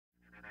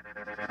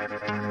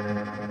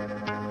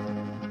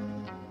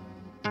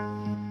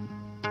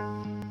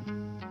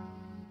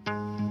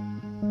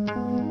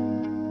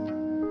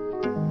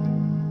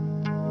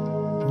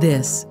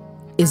This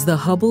is the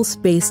Hubble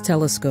Space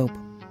Telescope,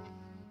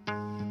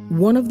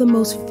 one of the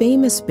most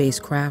famous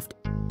spacecraft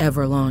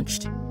ever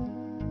launched.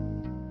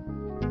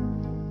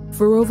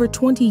 For over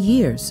 20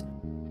 years,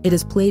 it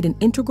has played an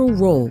integral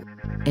role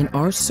in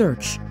our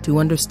search to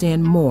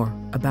understand more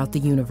about the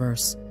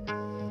universe.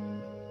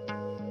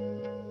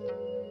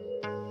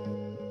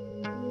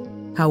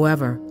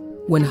 However,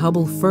 when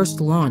Hubble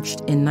first launched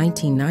in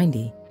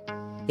 1990,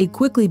 it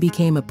quickly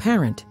became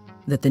apparent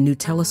that the new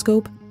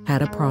telescope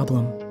had a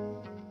problem.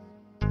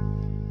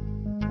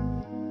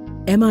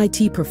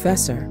 MIT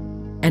professor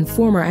and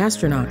former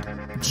astronaut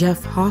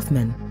Jeff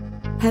Hoffman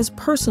has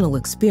personal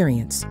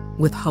experience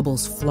with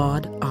Hubble's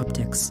flawed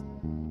optics.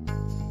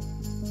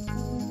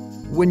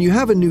 When you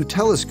have a new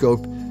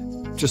telescope,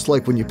 just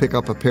like when you pick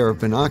up a pair of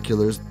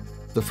binoculars,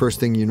 the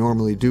first thing you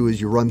normally do is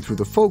you run through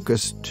the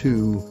focus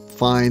to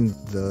find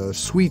the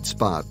sweet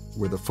spot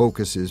where the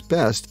focus is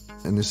best,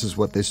 and this is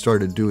what they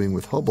started doing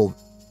with Hubble.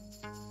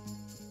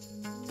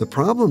 The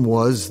problem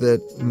was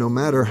that no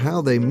matter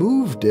how they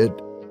moved it,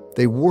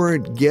 they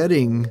weren't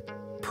getting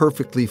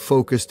perfectly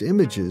focused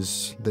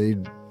images.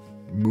 They'd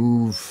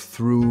move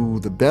through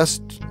the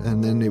best,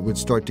 and then it would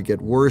start to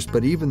get worse,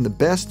 but even the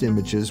best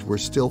images were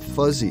still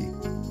fuzzy.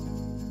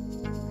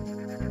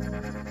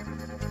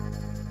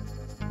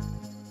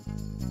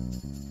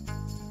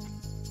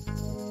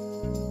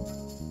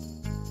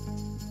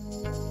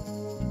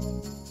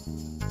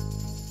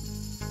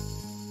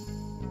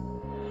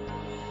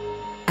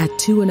 At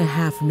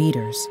 2.5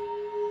 meters,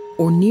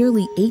 or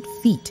nearly 8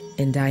 feet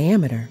in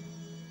diameter,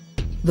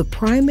 the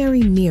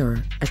primary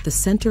mirror at the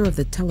center of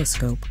the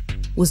telescope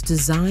was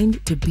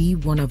designed to be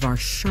one of our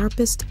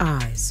sharpest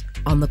eyes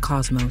on the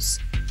cosmos.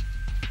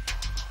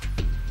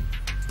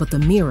 But the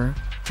mirror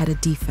had a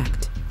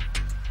defect.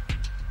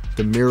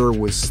 The mirror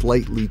was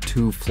slightly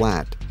too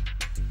flat,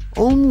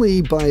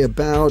 only by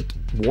about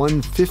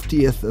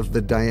 1/50th of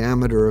the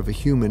diameter of a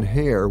human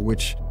hair,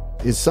 which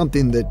is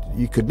something that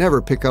you could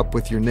never pick up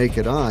with your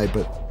naked eye,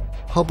 but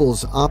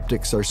Hubble's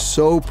optics are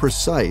so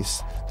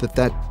precise that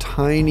that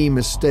tiny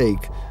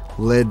mistake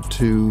led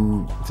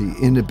to the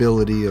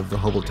inability of the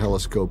Hubble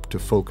telescope to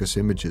focus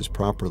images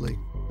properly.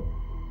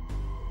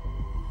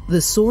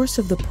 The source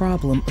of the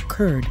problem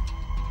occurred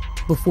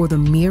before the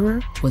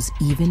mirror was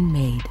even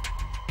made.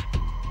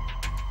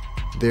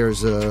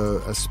 There's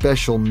a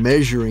special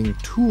measuring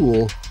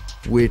tool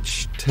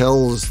which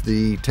tells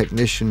the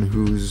technician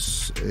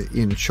who's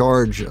in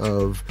charge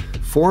of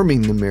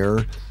forming the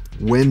mirror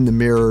when the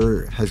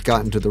mirror has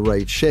gotten to the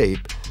right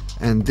shape.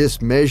 And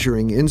this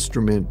measuring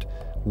instrument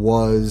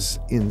was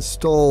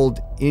installed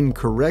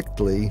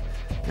incorrectly,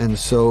 and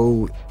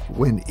so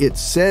when it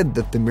said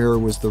that the mirror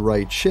was the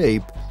right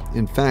shape,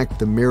 in fact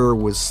the mirror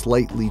was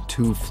slightly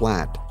too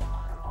flat.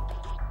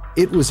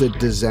 It was a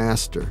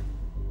disaster.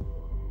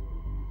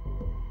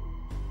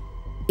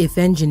 If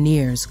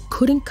engineers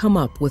couldn't come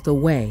up with a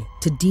way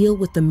to deal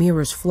with the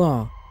mirror's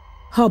flaw,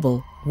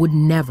 Hubble would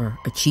never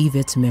achieve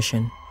its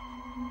mission.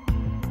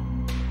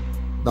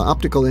 The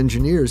optical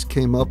engineers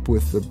came up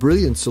with a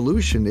brilliant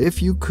solution.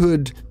 If you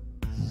could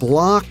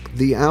block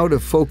the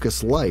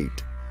out-of-focus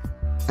light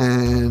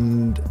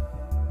and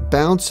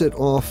bounce it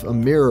off a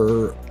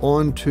mirror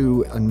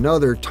onto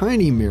another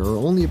tiny mirror,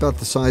 only about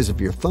the size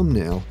of your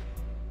thumbnail,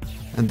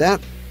 and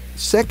that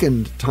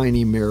second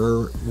tiny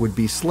mirror would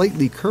be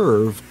slightly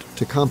curved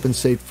to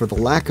compensate for the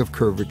lack of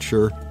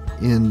curvature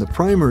in the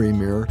primary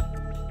mirror,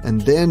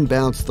 and then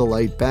bounce the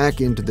light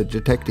back into the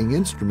detecting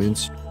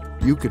instruments,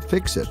 you could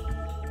fix it.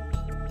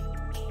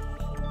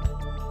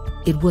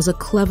 It was a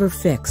clever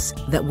fix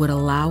that would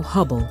allow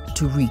Hubble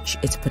to reach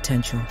its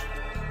potential.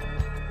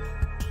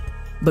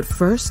 But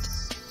first,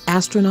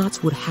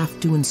 astronauts would have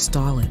to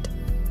install it.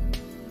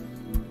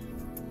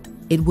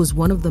 It was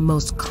one of the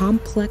most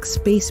complex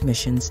space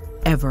missions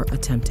ever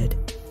attempted,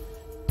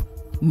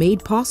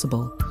 made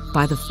possible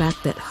by the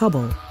fact that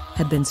Hubble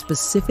had been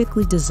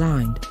specifically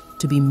designed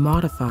to be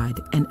modified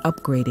and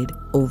upgraded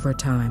over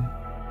time.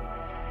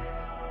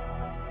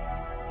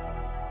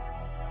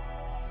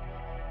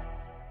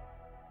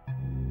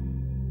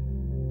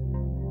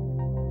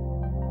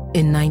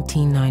 In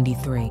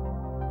 1993,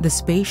 the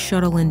Space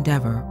Shuttle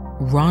Endeavour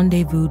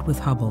rendezvoused with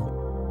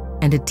Hubble,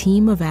 and a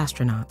team of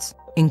astronauts,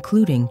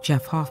 including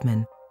Jeff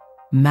Hoffman,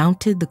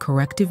 mounted the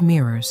corrective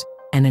mirrors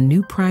and a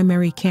new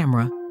primary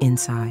camera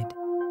inside.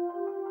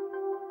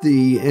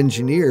 The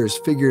engineers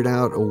figured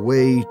out a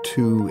way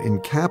to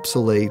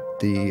encapsulate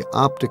the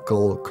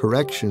optical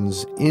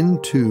corrections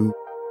into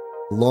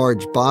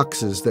large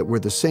boxes that were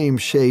the same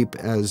shape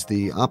as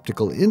the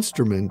optical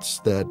instruments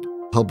that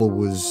Hubble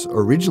was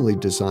originally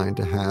designed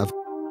to have.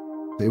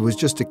 It was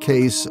just a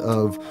case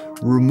of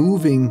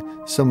removing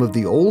some of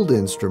the old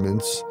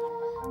instruments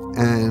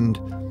and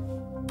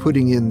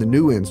putting in the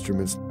new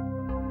instruments.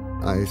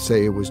 I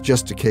say it was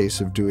just a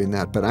case of doing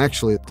that, but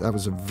actually that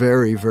was a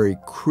very, very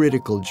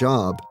critical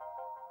job.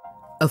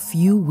 A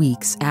few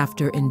weeks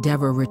after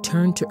Endeavour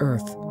returned to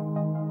Earth,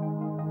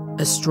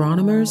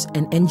 astronomers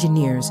and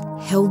engineers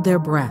held their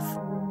breath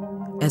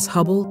as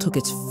Hubble took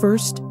its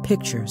first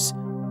pictures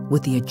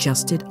with the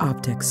adjusted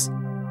optics.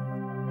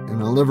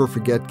 And I'll never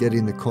forget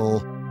getting the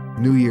call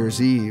New Year's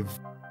Eve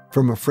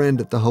from a friend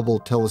at the Hubble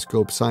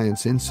Telescope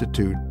Science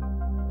Institute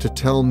to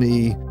tell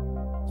me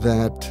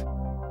that,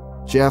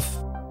 Jeff,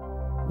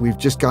 we've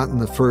just gotten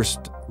the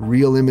first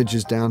real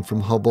images down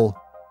from Hubble,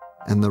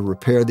 and the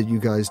repair that you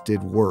guys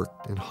did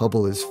worked, and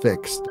Hubble is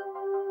fixed.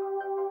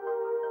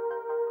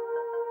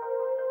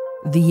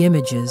 The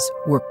images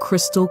were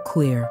crystal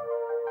clear.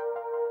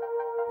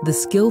 The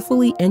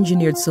skillfully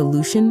engineered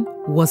solution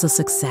was a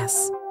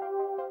success.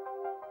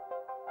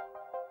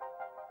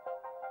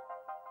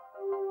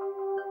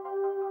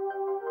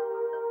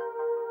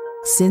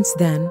 Since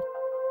then,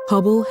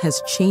 Hubble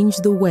has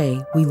changed the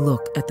way we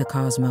look at the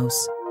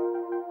cosmos,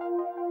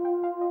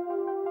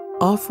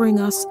 offering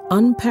us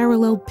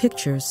unparalleled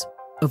pictures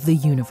of the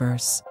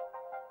universe.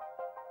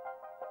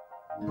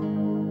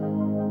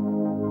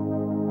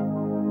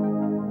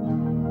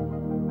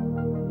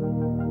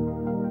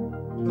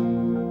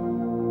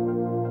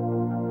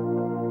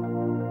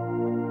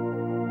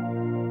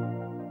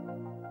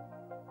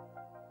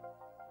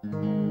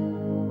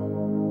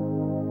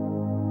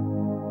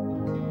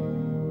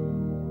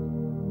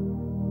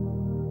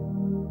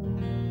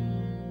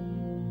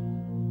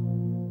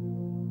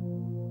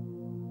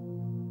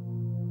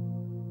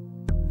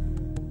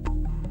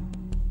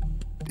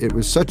 It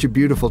was such a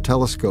beautiful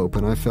telescope,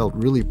 and I felt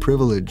really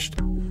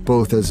privileged,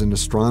 both as an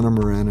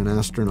astronomer and an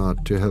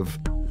astronaut, to have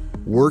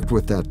worked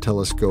with that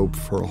telescope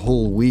for a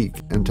whole week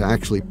and to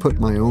actually put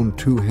my own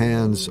two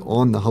hands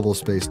on the Hubble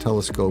Space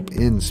Telescope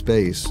in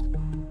space.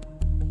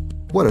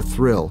 What a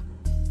thrill.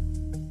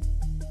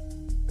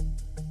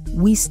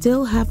 We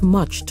still have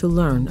much to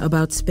learn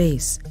about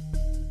space,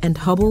 and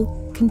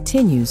Hubble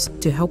continues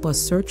to help us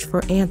search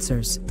for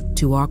answers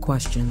to our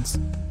questions.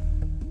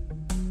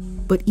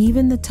 But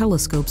even the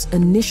telescope's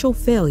initial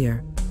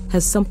failure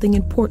has something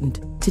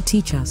important to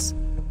teach us.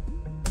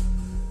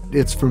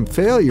 It's from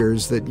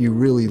failures that you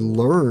really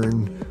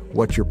learn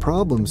what your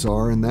problems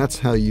are, and that's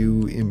how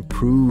you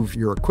improve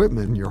your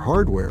equipment, your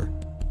hardware.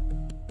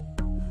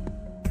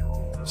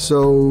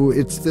 So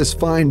it's this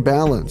fine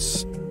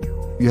balance.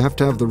 You have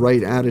to have the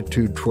right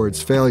attitude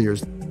towards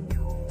failures.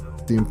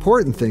 The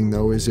important thing,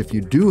 though, is if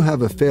you do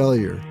have a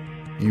failure,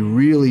 you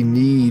really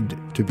need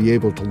to be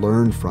able to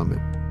learn from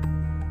it.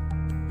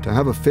 To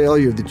have a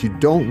failure that you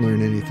don't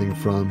learn anything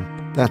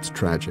from, that's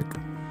tragic.